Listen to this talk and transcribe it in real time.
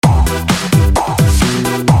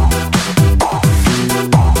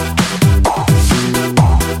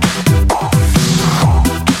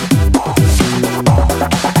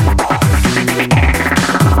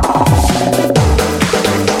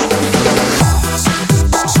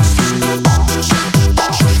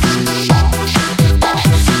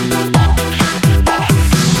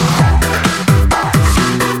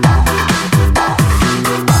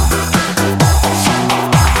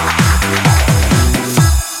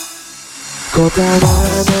Kota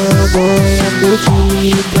Manado yang ku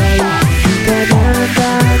cintai, bukannya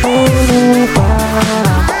kamu lupa.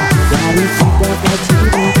 Dari kita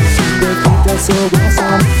kaciri sampai kita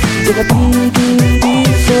sebasan, jaga tinggi di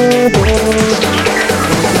kebun.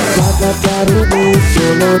 Bakat barumu,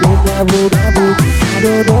 solo dengan budamu,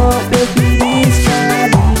 adodok begini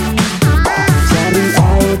sekali. Cari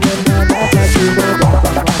air dan dapat cuma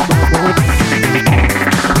dapat mabuk.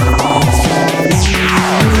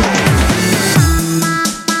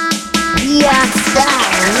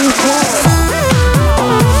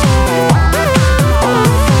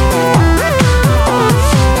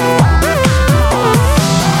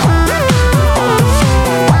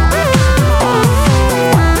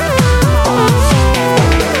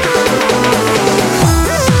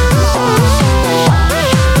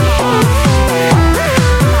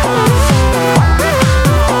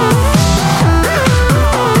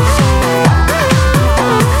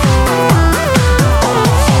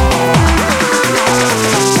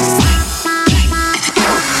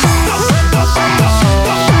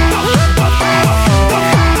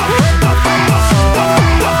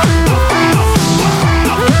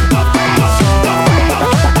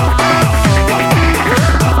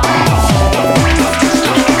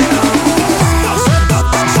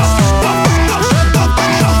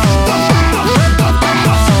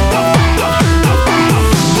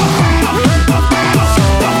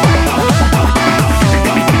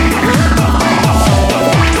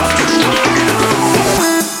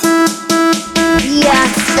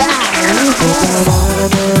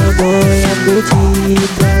 Manado yang ku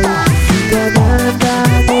cintai, bukannya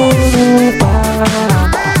kamu lupa.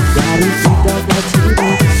 Dari kita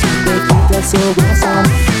kaciri sampai kita sebasan,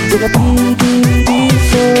 jaga tinggi di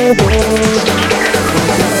kebun.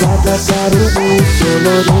 Bakat barumu,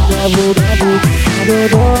 solo dengan budamu,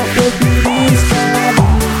 adodok begini sekali.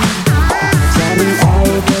 Cari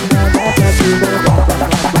air dan dapat cuma dapat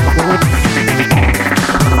mabuk.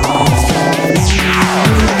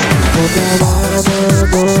 Kota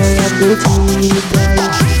Manado yang ku cintai,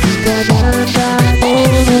 bukannya kamu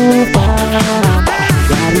lupa.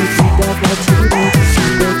 Dari kita kaciri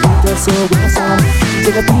sampai kita sebasan,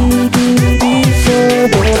 jaga tinggi di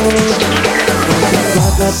kebun.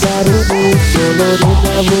 Bakat barumu, solo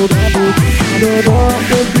dengan budamu,